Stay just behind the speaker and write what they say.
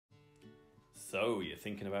So, you're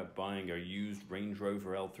thinking about buying a used Range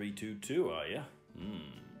Rover L322, are you?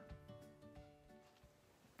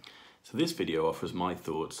 So this video offers my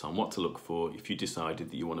thoughts on what to look for if you decided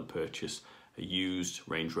that you want to purchase a used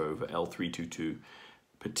Range Rover L322,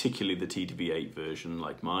 particularly the TDV8 version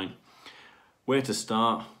like mine. Where to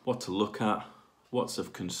start, what to look at, what's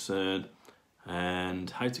of concern, and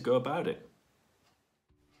how to go about it.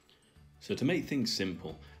 So to make things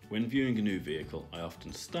simple, when viewing a new vehicle, I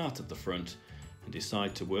often start at the front and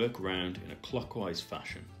decide to work around in a clockwise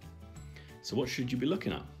fashion. So what should you be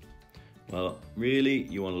looking at? Well, really,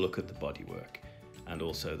 you want to look at the bodywork and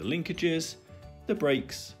also the linkages, the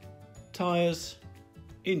brakes, tyres,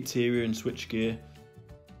 interior and switchgear,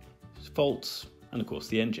 faults, and of course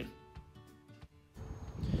the engine.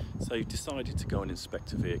 So you've decided to go and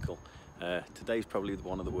inspect a vehicle. Today's probably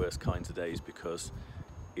one of the worst kinds of days because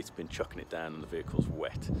it's been chucking it down and the vehicle's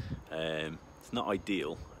wet. It's not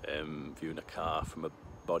ideal viewing a car from a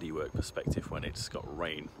bodywork perspective when it's got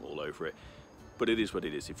rain all over it, but it is what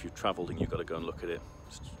it is. If you've travelled and you've got to go and look at it,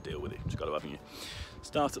 just deal with it. You've got to, haven't you?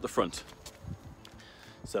 Start at the front.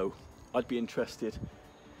 So I'd be interested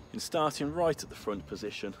in starting right at the front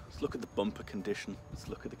position. Let's look at the bumper condition. Let's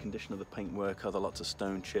look at the condition of the paintwork. Are there lots of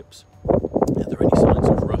stone chips? Are there any signs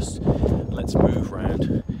of rust? Let's move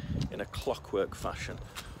around in a clockwork fashion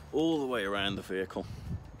all the way around the vehicle,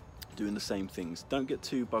 doing the same things. Don't get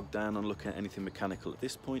too bogged down on looking at anything mechanical at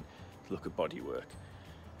this point. Look at bodywork.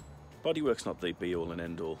 Bodywork's not the be all and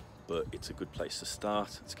end all, but it's a good place to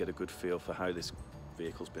start to get a good feel for how this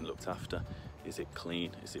vehicle's been looked after. Is it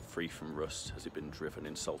clean? Is it free from rust? Has it been driven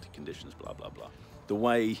in salty conditions? Blah, blah, blah. The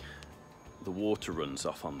way the water runs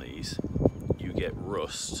off on these, you get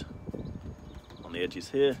rust on the edges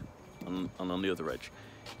here and on the other edge.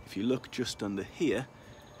 If you look just under here,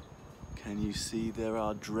 can you see there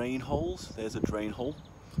are drain holes? There's a drain hole.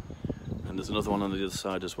 And there's another one on the other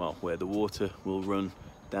side as well, where the water will run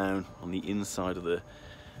down on the inside of the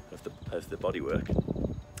bodywork.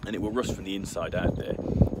 And it will rust from the inside out there.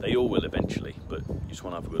 They all will eventually, but you just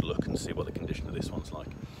want to have a good look and see what the condition of this one's like.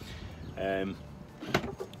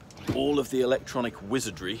 All of the electronic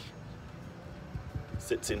wizardry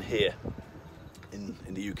sits in here.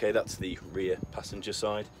 In the UK, that's the rear passenger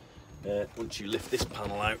side. Once you lift this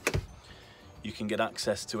panel out, you can get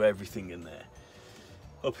access to everything in there.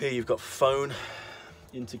 Up here you've got phone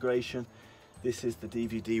integration. This is the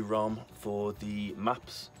DVD-ROM for the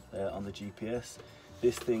maps on the GPS.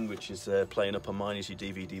 This thing, which is playing up on mine, is your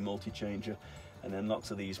DVD multi-changer, and then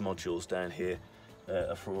lots of these modules down here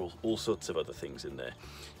are for all sorts of other things in there.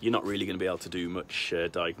 You're not really going to be able to do much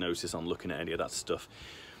diagnosis on looking at any of that stuff,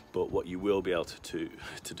 but what you will be able to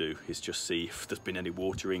do is just see if there's been any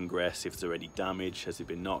water ingress, if there's any damage, has it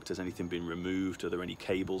been knocked, has anything been removed, are there any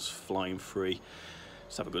cables flying free.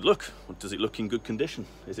 Just have a good look. Does it look in good condition?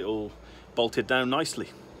 Is it all bolted down nicely?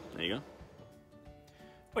 There you go.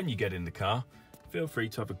 When you get in the car, feel free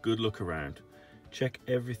to have a good look around. Check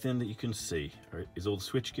everything that you can see. Is all the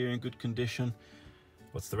switchgear in good condition?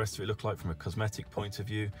 What's the rest of it look like from a cosmetic point of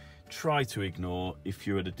view? Try to ignore, if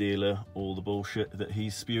you're at a dealer, all the bullshit that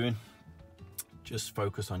he's spewing. Just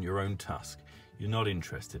focus on your own task. You're not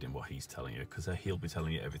interested in what he's telling you because he'll be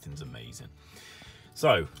telling you everything's amazing.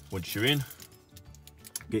 So once you're in,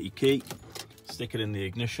 get your key, stick it in the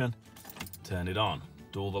ignition, turn it on.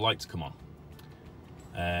 Do all the lights come on?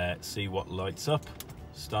 See what lights up,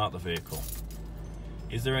 start the vehicle.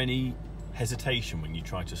 Is there any hesitation when you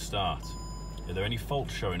try to start? Are there any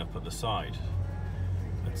faults showing up at the side?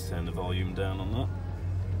 Let's turn the volume down on that.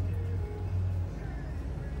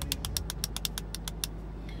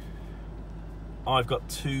 I've got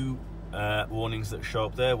two warnings that show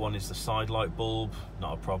up there. One is the side light bulb,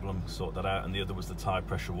 not a problem, sort that out, and the other was the tyre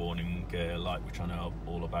pressure warning light, which I know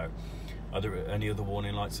all about. Are there any other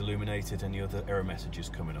warning lights illuminated? Any other error messages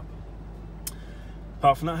coming up?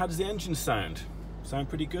 Apart from that, how does the engine sound? Sound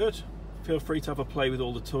pretty good? Feel free to have a play with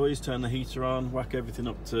all the toys, turn the heater on, whack everything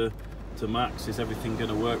up to max. Is everything going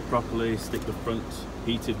to work properly? Stick the front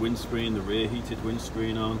heated windscreen, the rear heated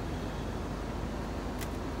windscreen on.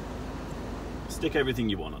 Stick everything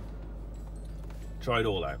you want on. Try it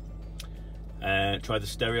all out. Try the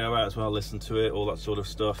stereo out as well, listen to it, all that sort of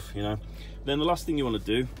stuff, you know. Then the last thing you want to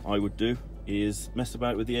do, I would do, is mess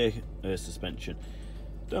about with the air suspension.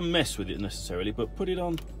 Don't mess with it necessarily, but put it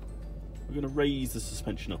on. We're going to raise the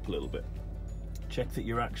suspension up a little bit. Check that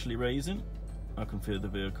you're actually raising. I can feel the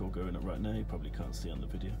vehicle going up right now. You probably can't see on the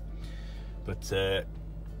video. But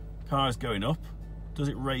car is going up. Does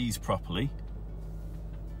it raise properly?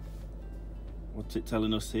 What's it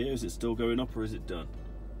telling us here? Is it still going up or is it done?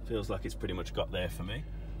 Feels like it's pretty much got there for me.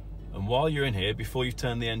 And while you're in here, before you've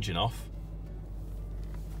turned the engine off,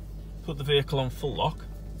 put the vehicle on full lock,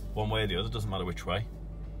 one way or the other, doesn't matter which way.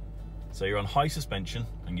 So you're on high suspension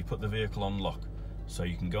and you put the vehicle on lock. So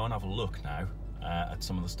you can go and have a look now at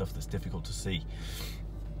some of the stuff that's difficult to see.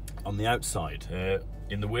 On the outside,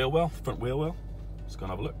 in the wheel well, front wheel well, let's go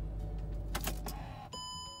and have a look.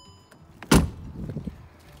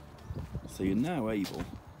 So you're now able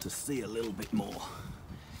to see a little bit more.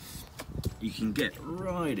 You can get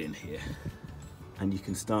right in here and you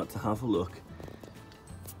can start to have a look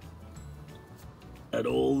at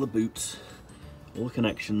all the boots, all the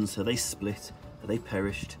connections. Are they split? Are they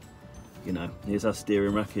perished? You know, here's our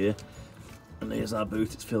steering rack here and here's our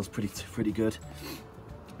boot. It feels pretty good.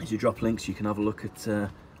 As you drop links, you can have a look at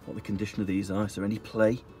what the condition of these are. Is there any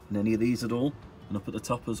play in any of these at all? And up at the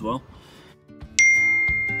top as well.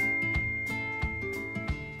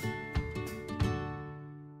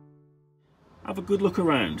 Have a good look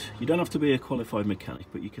around. You don't have to be a qualified mechanic,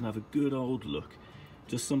 but you can have a good old look.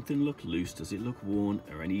 Does something look loose? Does it look worn?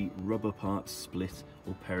 Are any rubber parts split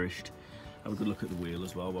or perished? Have a good look at the wheel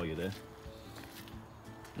as well while you're there.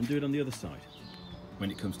 And do it on the other side. When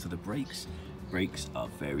it comes to the brakes, brakes are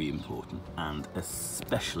very important, and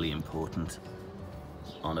especially important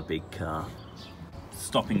on a big car.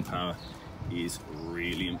 Stopping power is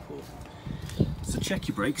really important. So check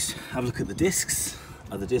your brakes, have a look at the discs.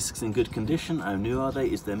 Are the discs in good condition? How new are they?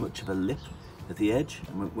 Is there much of a lip at the edge?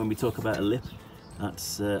 And when we talk about a lip,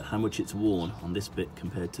 that's how much it's worn on this bit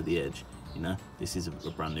compared to the edge. You know, this is a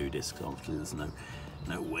brand new disc, so obviously there's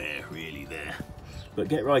no wear really there. But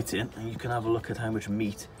get right in and you can have a look at how much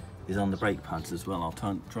meat is on the brake pads as well. I'll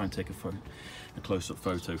try and take a close-up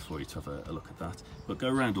photo for you to have a look at that. But go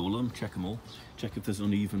around all of them, check them all, check if there's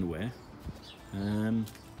uneven wear.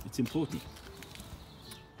 It's important.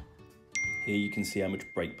 Here you can see how much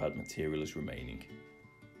brake pad material is remaining.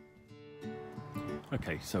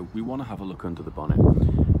 Okay, so we want to have a look under the bonnet.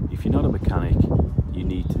 If you're not a mechanic, you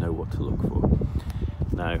need to know what to look for.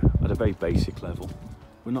 Now, at a very basic level,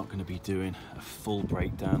 we're not going to be doing a full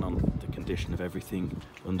breakdown on the condition of everything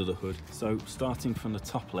under the hood. So starting from the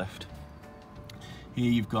top left,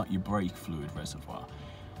 here you've got your brake fluid reservoir.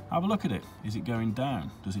 Have a look at it. Is it going down?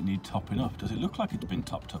 Does it need topping up? Does it look like it's been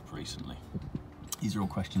topped up recently? These are all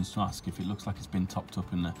questions to ask. If it looks like it's been topped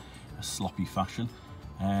up in a sloppy fashion,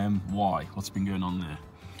 why? What's been going on there?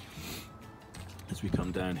 As we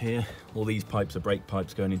come down here, all these pipes are brake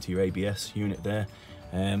pipes going into your ABS unit there.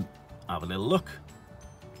 Have a little look.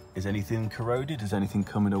 Is anything corroded? Is anything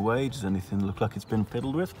coming away? Does anything look like it's been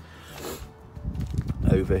fiddled with?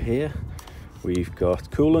 Over here, we've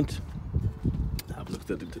got coolant. Have a look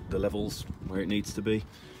at the levels where it needs to be.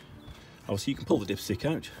 Obviously, you can pull the dipstick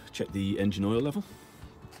out, check the engine oil level.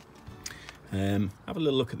 Have a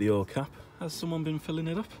little look at the oil cap. Has someone been filling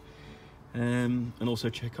it up? And also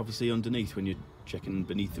check, obviously, underneath when you're checking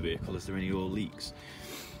beneath the vehicle, is there any oil leaks?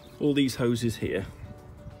 All these hoses here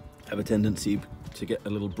have a tendency to get a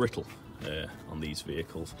little brittle on these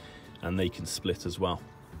vehicles, and they can split as well.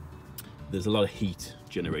 There's a lot of heat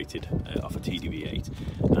generated off a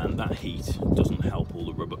TDV8, and that heat doesn't help all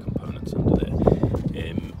the rubber components under there.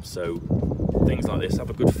 So things like this, have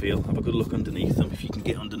a good feel, have a good look underneath them. If you can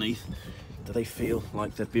get underneath, do they feel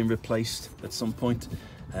like they've been replaced at some point?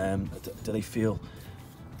 Do they feel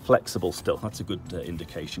flexible still? That's a good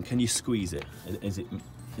indication. Can you squeeze it? Is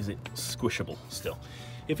it squishable still?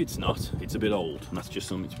 If it's not, it's a bit old, and that's just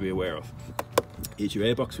something to be aware of. Here's your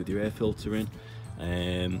airbox with your air filter in.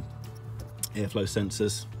 Airflow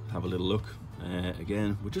sensors, have a little look.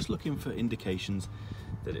 Again, we're just looking for indications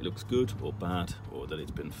that it looks good or bad, or that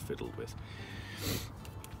it's been fiddled with.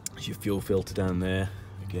 There's your fuel filter down there.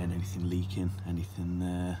 Again, anything leaking,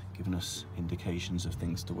 anything giving us indications of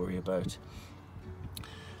things to worry about.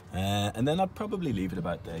 And then I'd probably leave it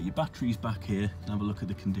about there. Your battery's back here. Have a look at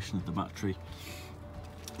the condition of the battery.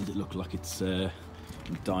 Does it look like it's in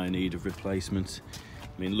dire need of replacement?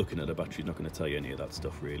 I mean, looking at a battery is not going to tell you any of that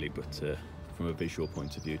stuff really, but from a visual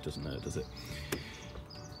point of view, it doesn't hurt, does it?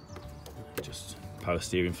 Just power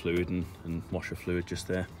steering fluid and washer fluid just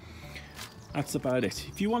there. That's about it.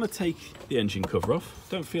 If you want to take the engine cover off,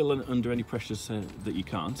 don't feel under any pressures that you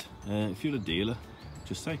can't. If you're a dealer,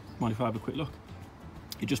 just say, mind if I have a quick look?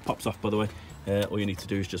 It just pops off, by the way. All you need to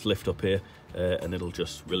do is just lift up here and it'll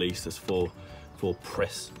just release. There's four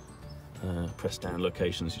press down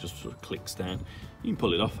locations. It just sort of clicks down. You can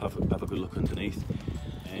pull it off, have a good look underneath,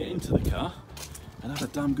 into the car, and have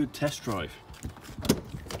a damn good test drive.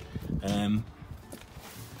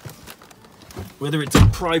 Whether it's a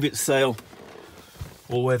private sale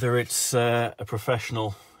or whether it's a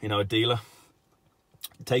professional, you know, a dealer,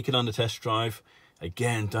 take it on the test drive.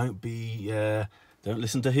 Again, don't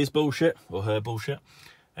listen to his bullshit or her bullshit.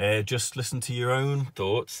 Just listen to your own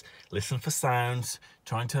thoughts, listen for sounds,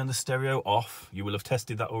 try and turn the stereo off. You will have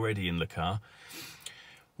tested that already in the car.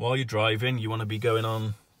 While you're driving, you want to be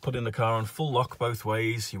putting the car on full lock both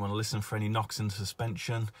ways. You want to listen for any knocks in the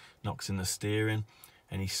suspension, knocks in the steering,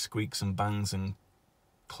 any squeaks and bangs and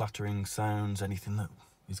clattering sounds, anything that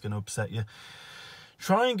is going to upset you.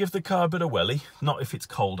 Try and give the car a bit of welly, not if it's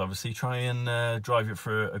cold obviously. Try and drive it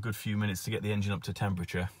for a good few minutes to get the engine up to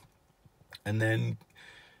temperature. And then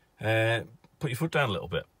put your foot down a little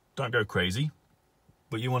bit. Don't go crazy,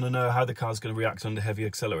 but you want to know how the car's going to react under heavy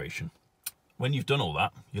acceleration. When you've done all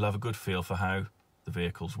that, you'll have a good feel for how the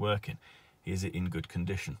vehicle's working. Is it in good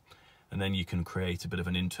condition? And then you can create a bit of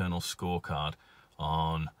an internal scorecard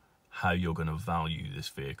on how you're going to value this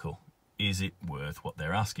vehicle. Is it worth what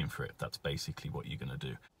they're asking for it? That's basically what you're going to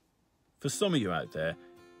do. For some of you out there,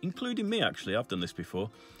 including me actually, I've done this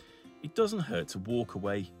before, it doesn't hurt to walk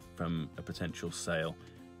away from a potential sale,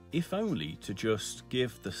 if only to just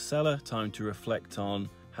give the seller time to reflect on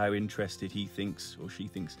how interested he thinks or she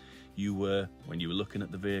thinks you were when you were looking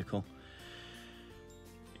at the vehicle.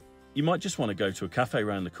 You might just want to go to a cafe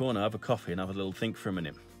around the corner, have a coffee and have a little think for a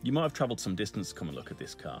minute. You might have travelled some distance to come and look at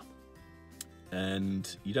this car,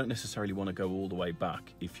 and you don't necessarily want to go all the way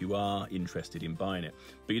back if you are interested in buying it,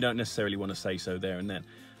 but you don't necessarily want to say so there and then.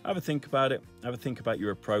 Have a think about it, have a think about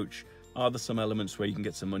your approach. Are there some elements where you can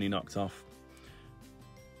get some money knocked off?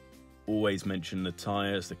 Always mention the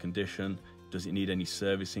tyres, the condition. Does it need any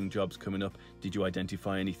servicing jobs coming up? Did you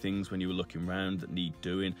identify any things when you were looking around that need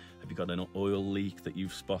doing? Have you got an oil leak that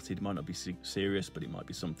you've spotted? It might not be serious, but it might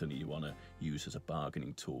be something that you want to use as a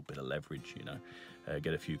bargaining tool, bit of leverage, you know,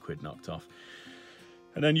 get a few quid knocked off.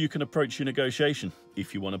 And then you can approach your negotiation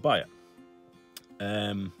if you want to buy it.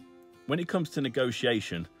 When it comes to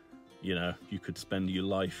negotiation, you know, you could spend your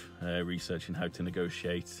life researching how to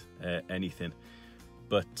negotiate anything.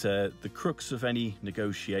 But the crux of any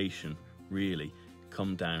negotiation really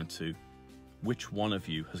come down to which one of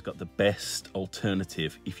you has got the best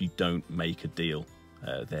alternative if you don't make a deal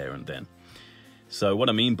there and then. So what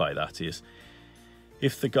I mean by that is,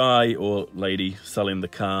 if the guy or lady selling the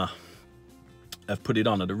car have put it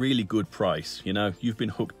on at a really good price, you know, you've been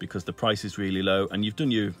hooked because the price is really low and you've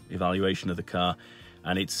done your evaluation of the car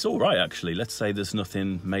and it's all right actually. Let's say there's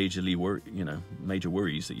nothing majorly major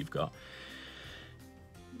worries that you've got.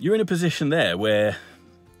 You're in a position there where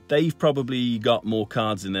they've probably got more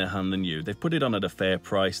cards in their hand than you. They've put it on at a fair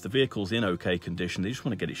price. The vehicle's in okay condition. They just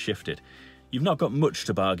want to get it shifted. You've not got much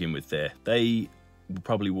to bargain with there. They will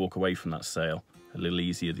probably walk away from that sale a little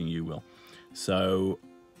easier than you will. So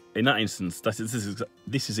in that instance,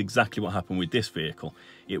 this is exactly what happened with this vehicle.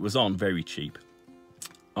 It was on very cheap.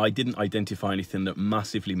 I didn't identify anything that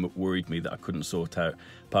massively worried me that I couldn't sort out,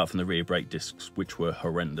 apart from the rear brake discs, which were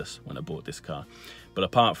horrendous when I bought this car. But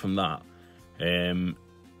apart from that,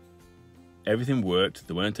 everything worked.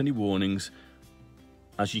 There weren't any warnings.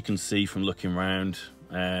 As you can see from looking around,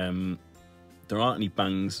 there aren't any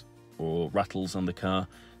bangs or rattles on the car.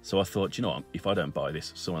 So I thought, you know what, if I don't buy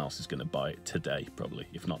this, someone else is going to buy it today, probably,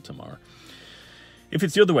 if not tomorrow. If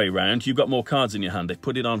it's the other way around, you've got more cards in your hand. They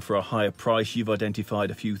put it on for a higher price. You've identified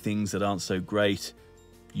a few things that aren't so great.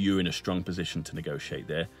 You're in a strong position to negotiate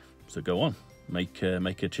there. So go on, make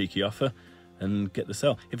a cheeky offer and get the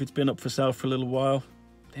sale. If it's been up for sale for a little while,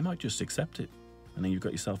 they might just accept it. And then you've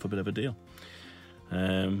got yourself a bit of a deal.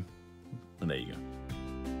 And there you go.